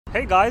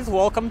Hey guys,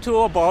 welcome to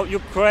About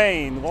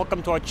Ukraine.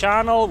 Welcome to our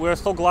channel. We're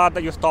so glad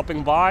that you're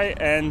stopping by.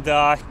 And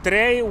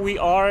today we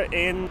are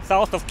in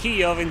south of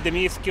Kyiv in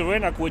Demyivsky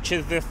Rynek, which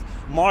is this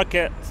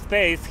market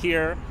space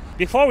here.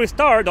 Before we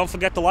start, don't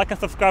forget to like and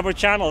subscribe our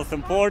channel. It's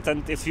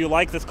important if you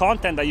like this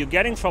content that you're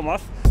getting from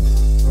us.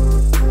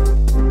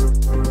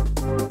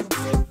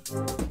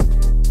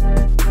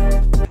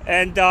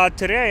 And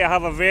today I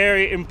have a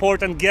very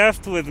important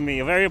guest with me,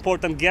 a very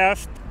important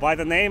guest by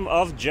the name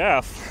of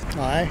Jeff.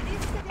 Hi.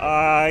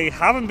 I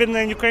haven't been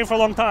in Ukraine for a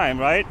long time,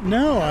 right?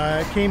 No,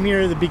 I came here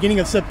at the beginning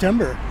of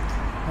September,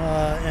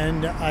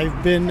 and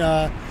I've been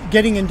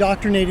getting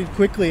indoctrinated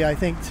quickly, I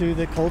think, to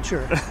the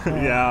culture.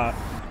 Yeah,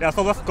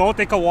 so let's go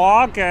take a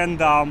walk,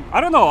 and I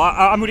don't know,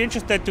 I'm really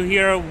interested to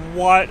hear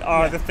what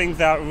are the things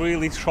that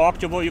really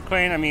shocked you about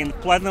Ukraine. I mean,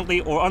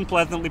 pleasantly or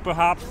unpleasantly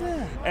perhaps.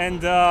 Yeah.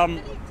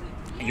 And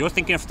you're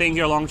thinking of staying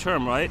here long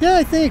term, right? Yeah,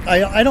 I think.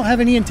 I don't have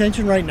any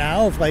intention right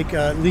now of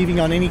leaving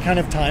on any kind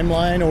of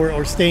timeline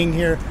or staying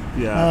here.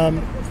 Yeah.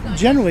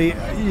 Generally,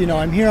 you know,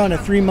 I'm here on a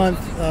 3-month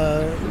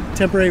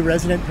temporary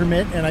resident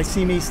permit, and I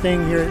see me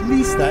staying here at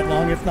least that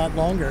long, if not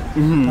longer.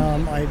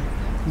 Mm-hmm. I'm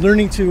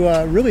learning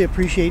to really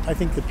appreciate, I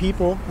think, the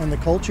people and the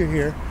culture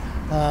here.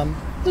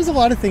 There's a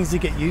lot of things to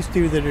get used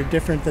to that are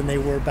different than they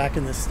were back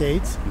in the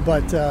States,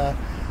 but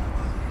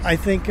I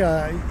think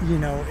you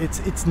know,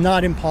 it's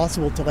not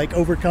impossible to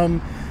overcome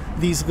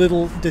these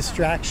little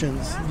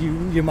distractions,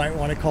 you might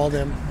want to call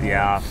them.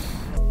 Yeah.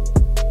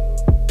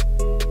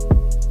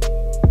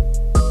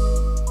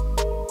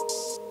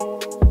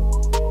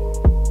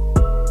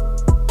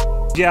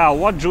 Yeah,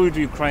 what drew you to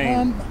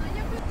Ukraine?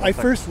 I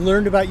first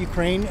learned about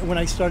Ukraine when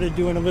I started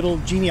doing a little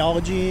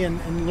genealogy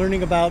and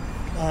learning about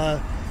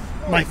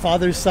my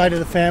father's side of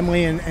the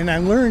family, and I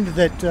learned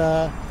that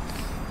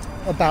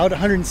about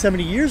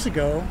 170 years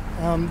ago,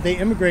 they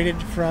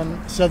immigrated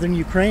from southern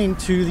Ukraine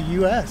to the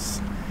U.S.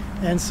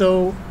 And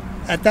so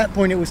at that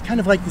point, it was kind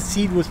of like the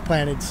seed was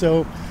planted.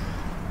 So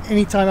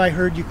anytime I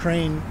heard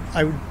Ukraine,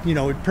 I would, you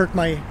know, it perk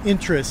my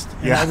interest.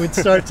 And I would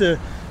start to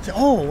say,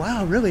 oh,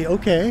 wow, really?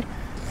 Okay.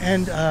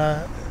 And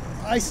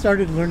I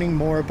started learning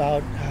more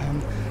about,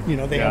 you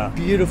know, they have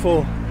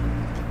beautiful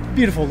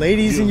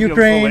ladies in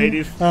Ukraine.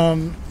 Ladies.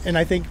 And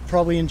I think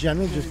probably in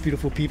general, just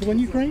beautiful people in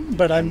Ukraine.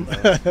 But I'm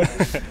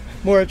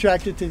more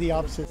attracted to the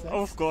opposite.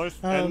 Of course.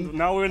 And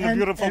now we're in the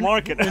beautiful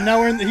market. And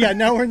now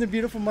we're in the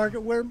beautiful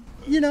market where,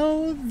 you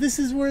know, this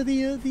is where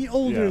the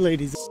older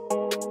ladies.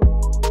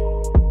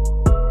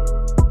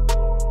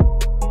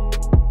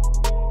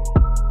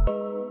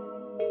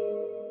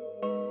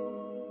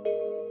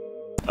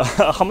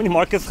 How many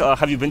markets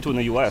have you been to in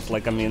the U.S.?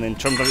 Like, I mean, in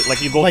terms of,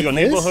 like, you go to your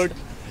neighborhood?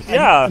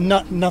 Yeah.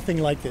 Nothing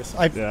like this.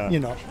 You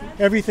know,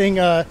 everything,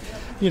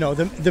 you know,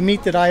 the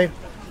meat that I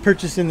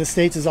purchased in the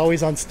States is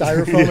always on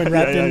styrofoam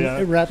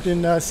and wrapped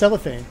in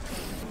cellophane.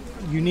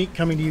 Unique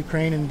coming to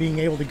Ukraine and being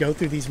able to go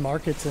through these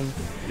markets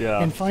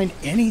and find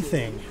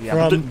anything.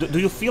 Yeah. Do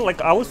you feel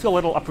like, I always feel a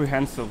little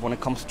apprehensive when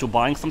it comes to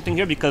buying something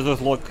here, because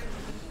there's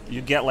you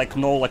get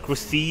no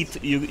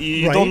receipt.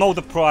 You don't know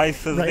the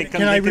prices. Right.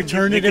 Can I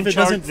return it if it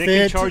doesn't fit? They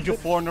can charge you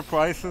foreigner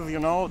prices. You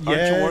know, aren't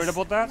you worried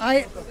about that?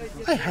 I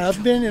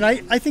have been, and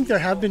I think there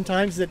have been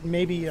times that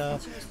maybe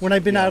when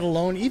I've been out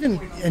alone,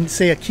 even in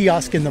say a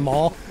kiosk in the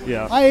mall,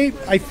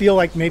 I feel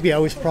like maybe I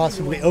was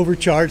possibly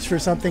overcharged for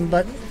something.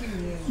 But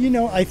you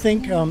know, I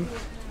think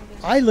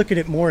I look at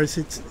it more as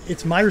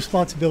it's my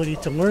responsibility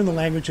to learn the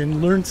language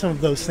and learn some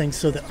of those things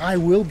so that I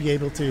will be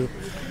able to.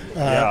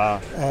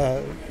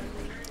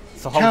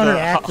 So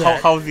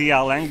how's the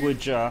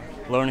language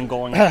learning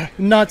going?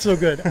 Not so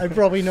good. I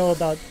probably know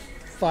about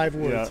 5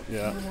 words.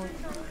 Yeah.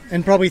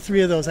 And probably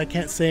 3 of those I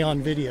can't say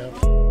on video.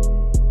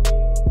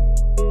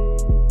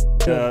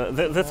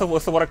 That's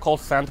what I call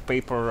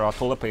sandpaper,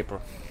 toilet paper.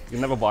 You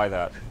never buy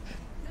that.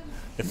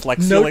 It's like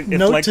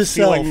note to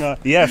self.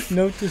 Yes.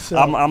 Note to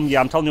self. I'm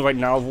telling you right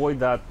now, avoid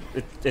that.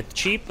 It's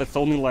cheap. It's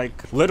only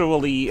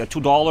literally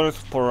 $2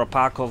 for a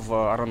pack of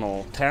I don't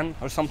know, 10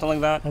 or something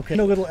like that. Okay.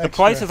 A little extra. The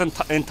price is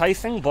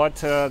enticing, but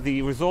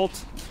the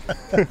result,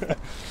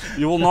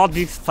 you will not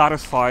be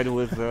satisfied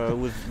with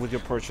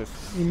your purchase.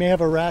 You may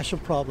have a rash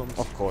of problems.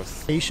 Of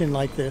course.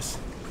 Like this.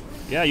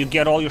 Yeah, you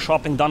get all your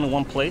shopping done in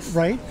one place.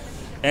 Right.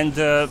 And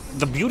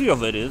the beauty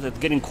of it is it's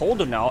getting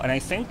colder now, and I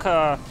think.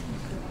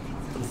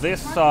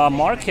 This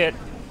market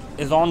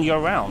is on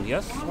year-round,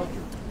 yes?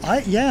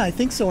 I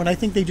think so, and I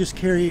think they just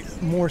carry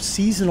more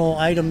seasonal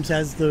items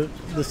as the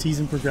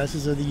season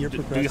progresses or the year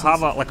progresses. Do you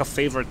have a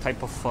favorite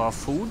type of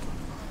food?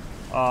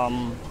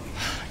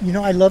 You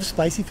know, I love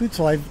spicy food,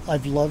 so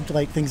I've loved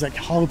things like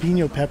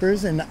jalapeno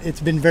peppers, and it's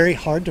been very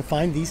hard to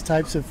find these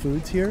types of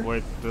foods here.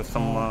 Wait, there's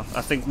some,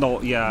 I think, more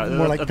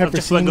like pepperoncinis.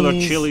 Just regular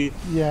chili,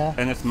 yeah,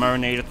 and it's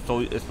marinated, so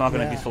it's not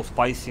going to be so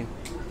spicy.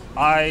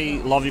 I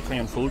love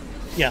Ukrainian food.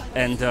 Yeah.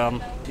 And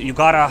you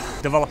gotta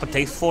develop a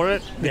taste for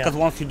it, because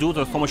once you do,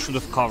 there's so much to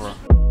discover.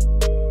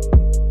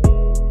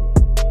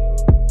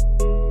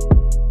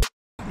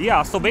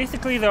 Yeah, so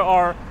basically there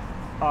are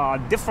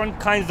different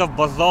kinds of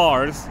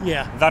bazaars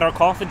Yeah. that are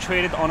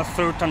concentrated on a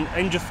certain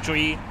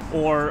industry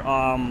or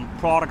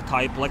product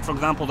type. Like, for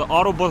example, the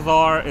auto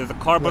bazaar is a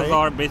car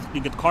bazaar. Basically,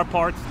 you get car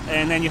parts.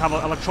 And then you have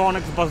an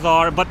electronics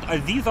bazaar. But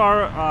these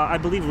are, I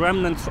believe,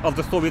 remnants of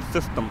the Soviet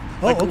system.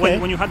 Oh, Like okay.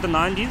 when you had the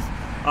 90s,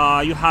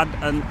 you had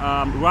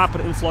a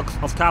rapid influx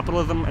of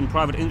capitalism and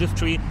private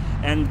industry,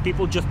 and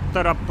people just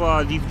set up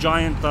these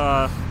giant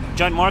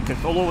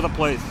markets all over the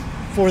place.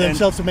 For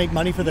themselves to make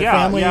money for their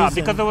families. Yeah,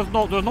 because there was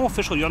no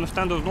official. You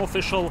understand? There was no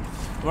official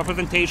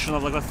representation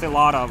of, like, let's say,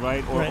 Lada,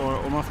 right, or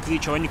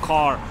Moskvich or any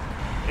car.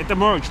 It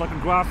emerged like a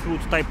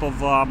grassroots type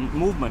of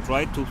movement,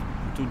 right, to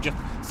just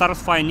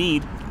satisfy a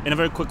need in a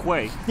very quick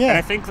way. Yeah. And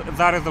I think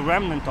that is a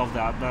remnant of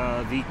that.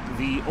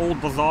 The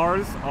old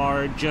bazaars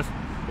are just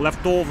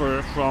left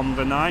over from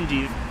the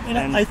 90s.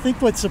 And I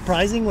think what's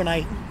surprising when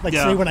I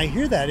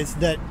hear that is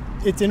that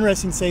it's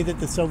interesting to say that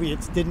the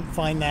Soviets didn't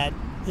find that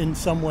in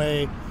some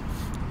way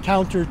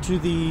counter to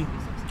the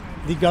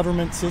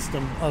government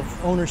system of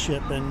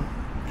ownership and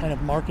kind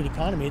of market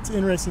economy. It's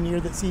interesting to hear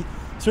that, see,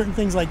 certain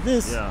things like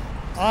this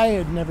I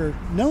had never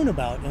known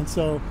about, and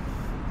so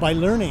by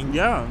learning,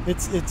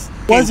 it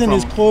wasn't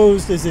as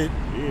closed as it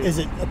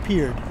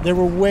appeared. There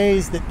were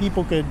ways that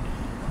people could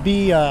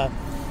be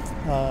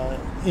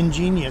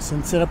ingenious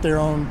and set up their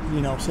own,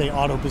 say,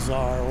 auto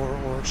bazaar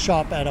or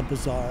shop at a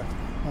bazaar,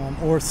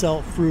 or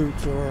sell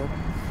fruit or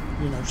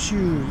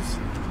shoes.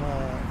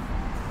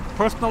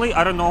 Personally,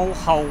 I don't know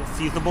how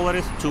feasible it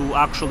is to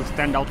actually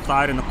stand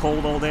outside in the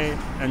cold all day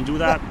and do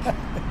that,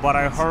 but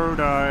I heard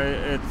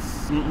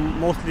it's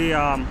mostly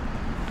out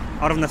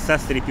of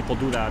necessity people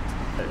do that.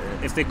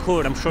 If they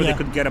could, I'm sure they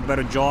could get a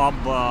better job.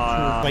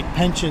 Like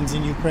pensions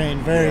in Ukraine,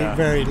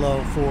 very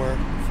low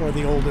for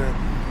the older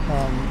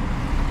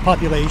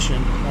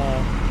population.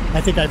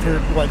 I think I've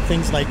heard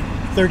things like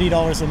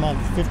 $30 a month,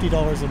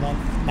 $50 a month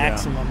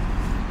maximum.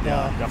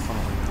 Yeah,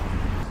 definitely.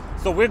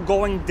 So we're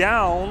going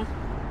down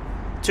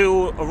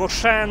to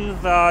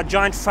Roshen's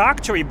giant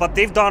factory, but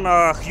they've done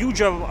a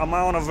huge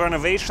amount of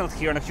renovations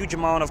here and a huge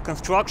amount of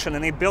construction,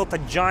 and they built a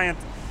giant,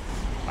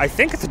 I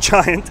think it's a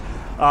giant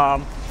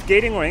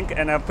skating rink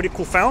and a pretty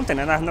cool fountain,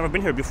 and I've never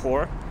been here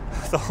before,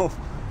 so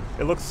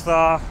it looks,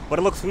 but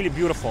it looks really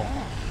beautiful.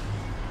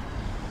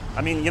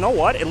 I mean, you know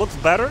what? It looks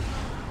better,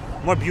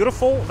 more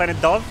beautiful than it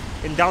does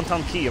in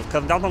downtown Kyiv,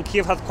 because downtown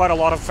Kyiv has quite a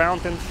lot of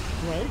fountains.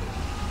 Right.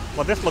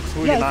 But this looks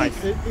really nice.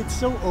 It's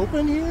so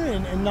open here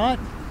and not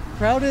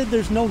crowded.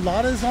 There's no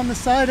ladas on the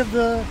side of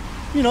the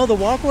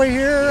walkway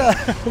here.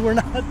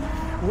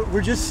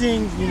 We're just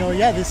seeing,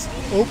 this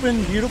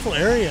open, beautiful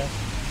area.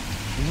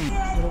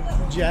 Little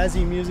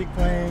jazzy music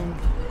playing,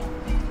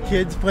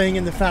 kids playing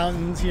in the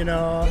fountains,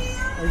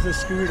 there's a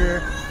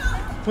scooter,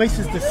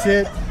 places to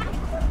sit.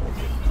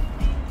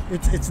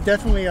 It's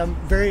definitely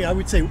very, I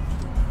would say,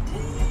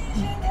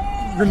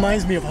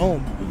 reminds me of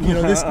home,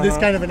 this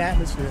kind of an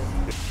atmosphere.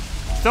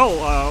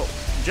 So,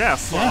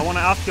 Jeff, I want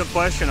to ask you a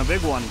question, a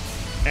big one.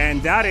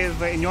 And that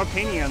is, in your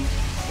opinion,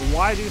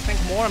 why do you think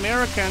more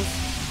Americans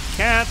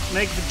can't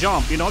make the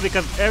jump?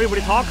 Because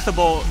everybody talks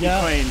about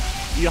Ukraine.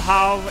 You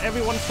have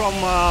everyone from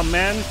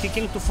men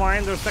seeking to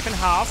find their second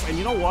half, and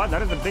you know what?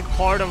 That is a big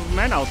part of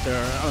men out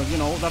there.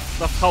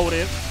 That's how it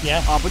is.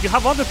 Yeah. But you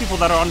have other people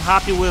that are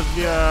unhappy with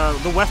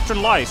the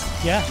Western life.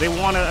 Yeah. They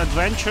want an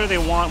adventure. They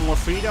want more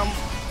freedom.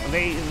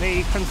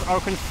 They are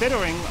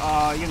considering,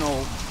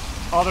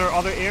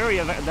 other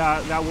areas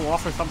that will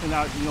offer something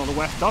that the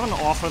West doesn't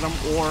offer them,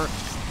 or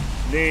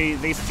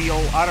they feel,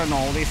 I don't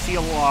know, they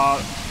feel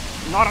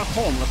not at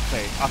home, let's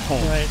say, at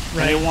home. Right.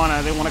 And they want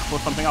to explore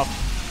something else.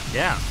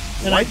 Yeah.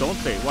 And why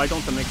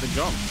don't they make the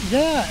jump?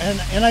 Yeah,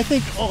 and I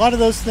think a lot of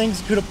those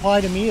things could apply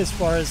to me as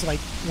far as like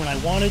when I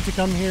wanted to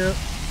come here,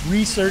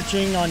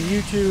 researching on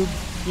YouTube,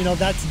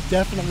 that's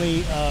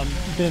definitely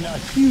been a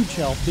huge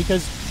help,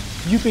 because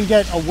you can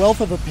get a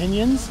wealth of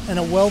opinions and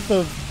a wealth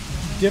of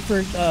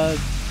different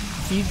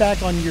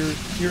feedback on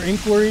your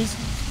inquiries,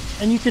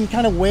 and you can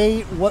kind of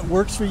weigh what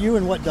works for you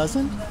and what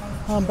doesn't.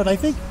 But I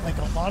think like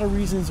a lot of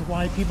reasons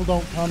why people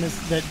don't come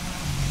is that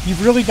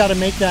you've really got to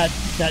make that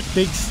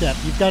big step.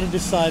 You've got to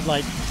decide,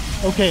 like,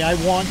 okay, I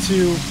want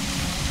to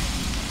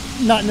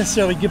not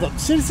necessarily give up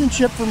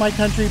citizenship for my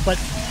country, but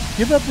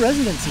give up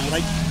residency.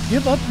 Like,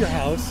 give up your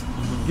house,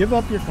 give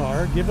up your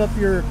car, give up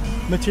your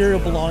material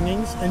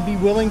belongings, and be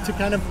willing to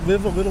kind of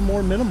live a little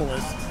more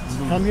minimalist.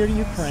 Come here to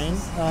Ukraine,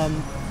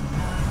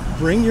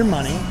 bring your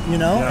money,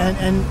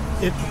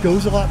 and it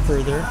goes a lot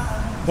further.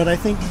 But I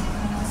think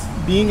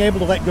being able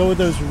to let go of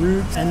those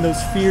roots and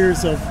those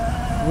fears of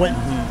what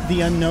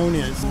the unknown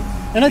is.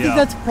 And I think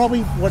that's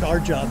probably what our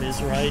job is,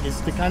 right?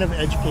 Is to kind of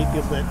educate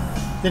people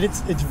that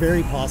it's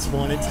very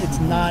possible, and it's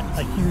not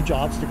a huge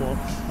obstacle.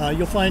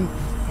 You'll find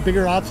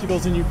bigger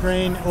obstacles in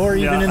Ukraine or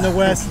even in the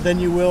West than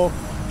you will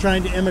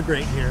trying to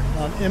immigrate here.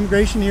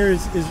 Immigration here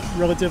is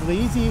relatively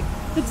easy.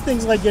 It's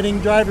things like getting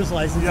driver's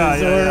licenses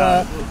or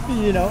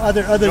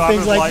other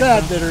things like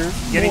that are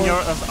getting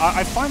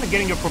I find that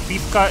getting your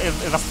propiska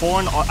is a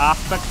foreign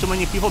aspect to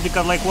many people,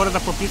 because like, what is a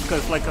propiska?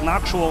 It's like an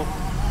actual,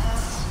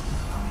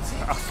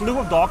 a slew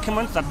of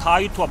documents that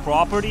tie you to a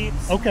property,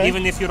 Okay.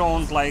 even if you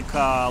don't like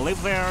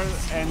live there.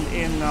 And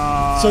in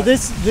So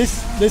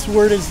this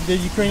word is the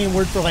Ukrainian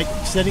word for like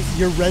setting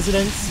your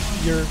residence,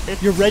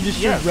 your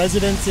registered yes.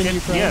 residence in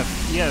Ukraine.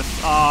 Yes.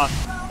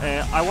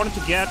 I wanted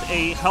to get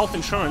a health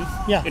insurance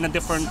Yeah. in a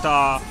different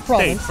state,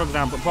 Province. for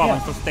example,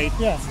 province Yeah. or state.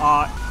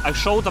 Yeah. I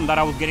showed them that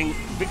I was getting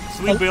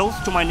three bills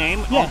to my name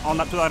Yeah. on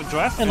that, to that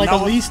address, And like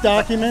that a lease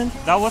document.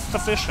 That was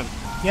sufficient.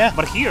 Yeah.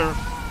 But here,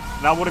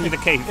 that wouldn't be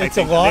the case. I It's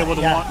a think lot, they would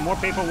yeah. want more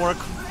paperwork.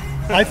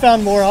 I found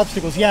more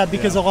obstacles. Yeah,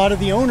 because Yeah. a lot of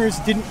the owners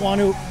didn't want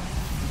to.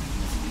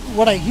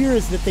 What I hear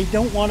is that they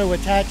don't want to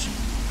attach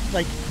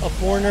like a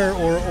foreigner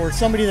or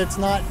somebody that's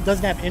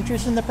doesn't have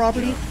interest in the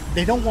property.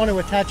 They don't want to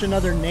attach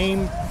another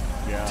name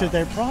to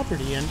their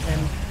property, and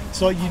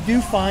so you do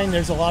find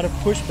there's a lot of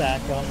pushback.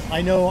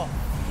 I know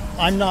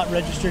I'm not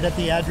registered at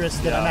the address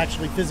that I'm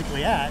actually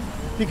physically at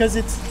because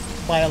it's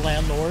by a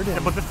landlord.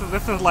 And But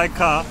this is like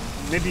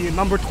maybe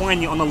number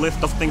 20 on the list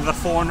of things that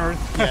foreigners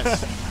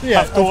yes,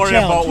 have to worry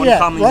about when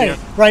coming right, here.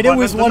 Right, But it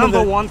was the one of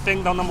number the one thing.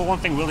 The number one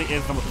thing really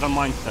is the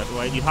mindset,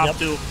 right? You have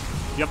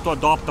to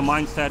adopt the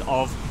mindset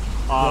of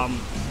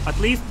at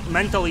least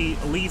mentally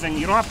leaving.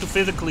 You don't have to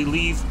physically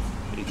leave.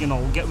 You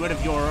know, get rid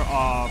of your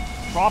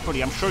property.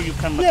 I'm sure you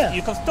can. Yeah.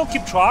 You can still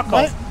keep track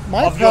my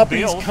of your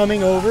property's bills.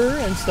 coming over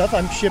and stuff.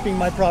 I'm shipping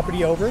my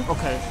property over.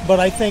 Okay. But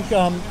I think,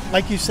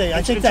 like you say,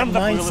 I think in that terms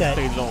of real mindset,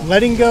 estate, though.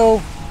 letting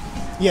go,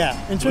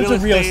 in terms Real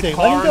of real estate, estate,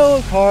 letting go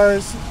cars. of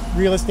cars,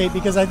 real estate,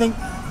 because I think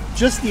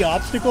just the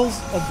obstacles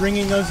of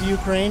bringing those to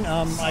Ukraine,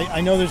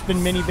 I know there's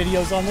been many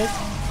videos on this,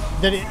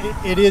 that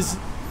it is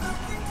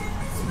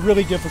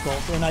really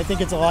difficult. And I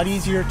think it's a lot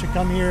easier to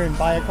come here and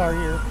buy a car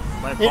here.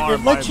 Buy a car,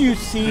 It lets buy you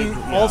see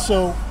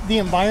also the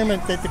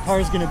environment that the car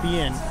is going to be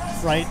in,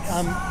 right?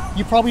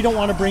 You probably don't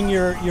want to bring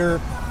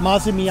your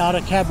Mazda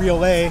Miata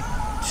Cabriolet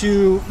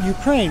to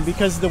Ukraine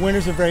because the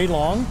winters are very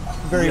long,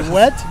 very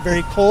wet,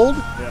 very cold,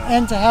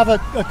 and to have a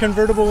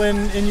convertible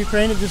in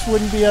Ukraine, it just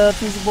wouldn't be a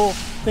feasible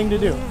thing to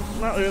do.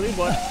 Not really,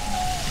 but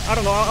I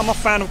don't know. I'm a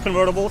fan of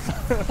convertibles.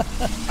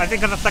 I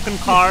think as a second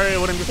car, it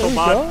wouldn't be so There you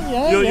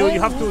bad. go. Yeah,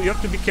 You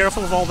have to be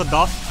careful of all the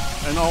dust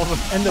and all the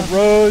roads, And the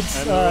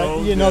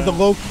roads, the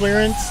low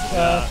clearance.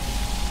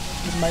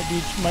 It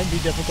might be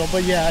difficult,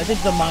 but I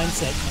think the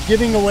mindset,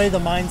 giving away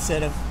the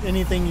mindset of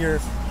anything you're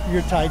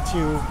tied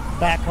to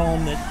back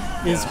home that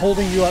is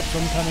holding you up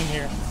from coming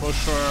here. for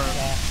sure.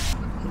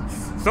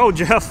 So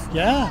Jeff,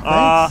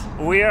 Thanks.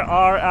 we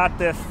are at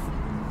this,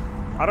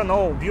 I don't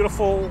know,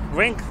 beautiful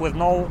rink with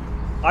no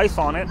ice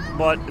on it,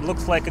 but it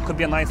looks like it could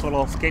be a nice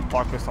little skate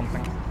park or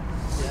something.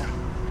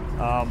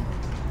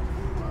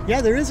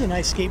 There is a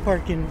nice skate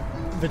park in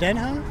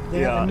Videnha.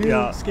 They have a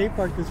new skate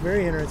park that's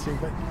very interesting.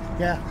 But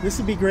this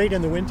would be great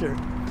in the winter.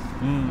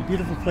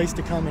 Beautiful place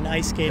to come and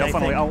ice skate.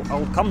 Definitely, I think.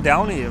 I'll come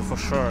down here for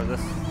sure.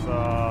 This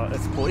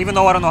it's cool. Even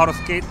though I don't know how to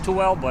skate too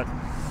well, but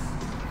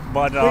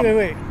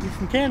Wait! You're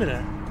from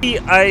Canada.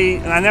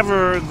 I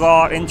never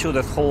got into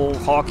this whole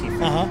hockey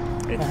thing.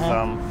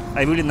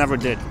 I really never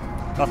did.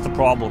 That's the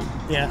problem.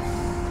 Yeah.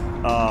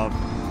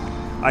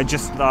 I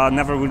just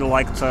never really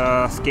liked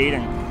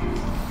skating.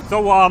 So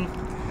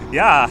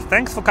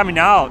thanks for coming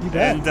out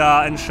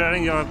and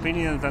sharing your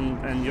opinions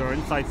and your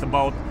insights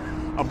about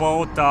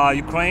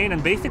Ukraine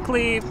and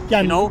basically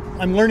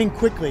I'm learning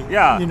quickly.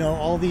 Yeah.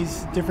 All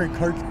these different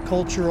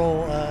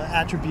cultural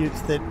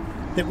attributes that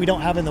we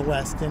don't have in the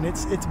West, and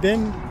it's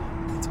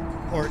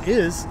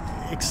is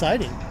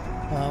exciting,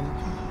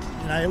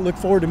 and I look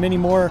forward to many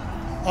more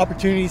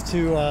opportunities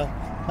to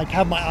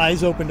have my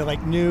eyes open to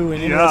new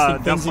and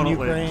interesting things in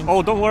Ukraine.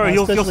 Oh, don't worry,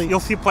 you'll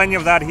see plenty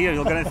of that here.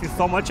 You're gonna see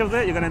so much of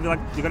it. You're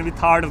gonna be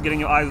tired of getting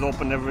your eyes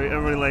open every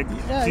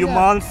few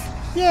months.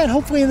 Yeah, and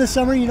hopefully in the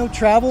summer,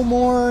 travel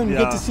more and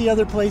get to see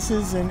other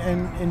places and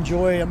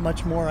enjoy it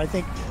much more. I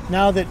think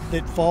now that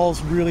fall's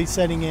really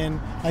setting in,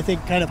 I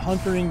think kind of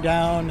hunkering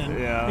down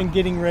and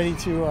getting ready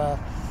to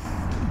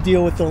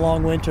deal with the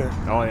long winter.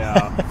 Oh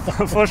yeah,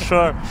 for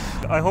sure.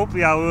 I hope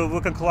we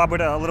can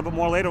collaborate a little bit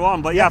more later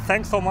on. But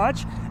thanks so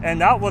much. And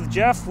that was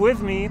Jeff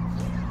with me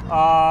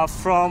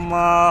from.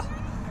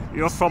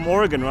 You're from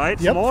Oregon, right?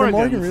 Yep, from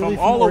Oregon, really, from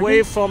all the Oregon.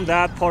 way from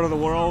that part of the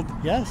world.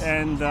 Yes.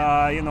 And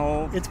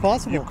it's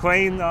possible.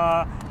 Ukraine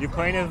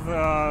is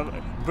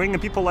bringing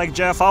people like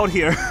Jeff out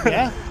here,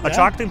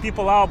 attracting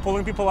people out,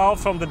 pulling people out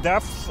from the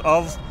depths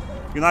of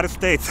United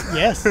States.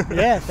 Yes.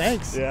 Yeah.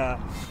 Thanks. Yeah.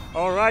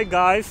 All right,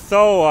 guys.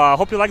 So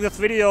hope you like this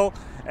video,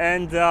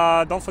 and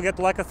don't forget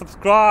to like and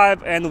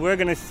subscribe. And we're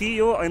gonna see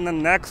you in the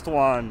next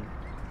one.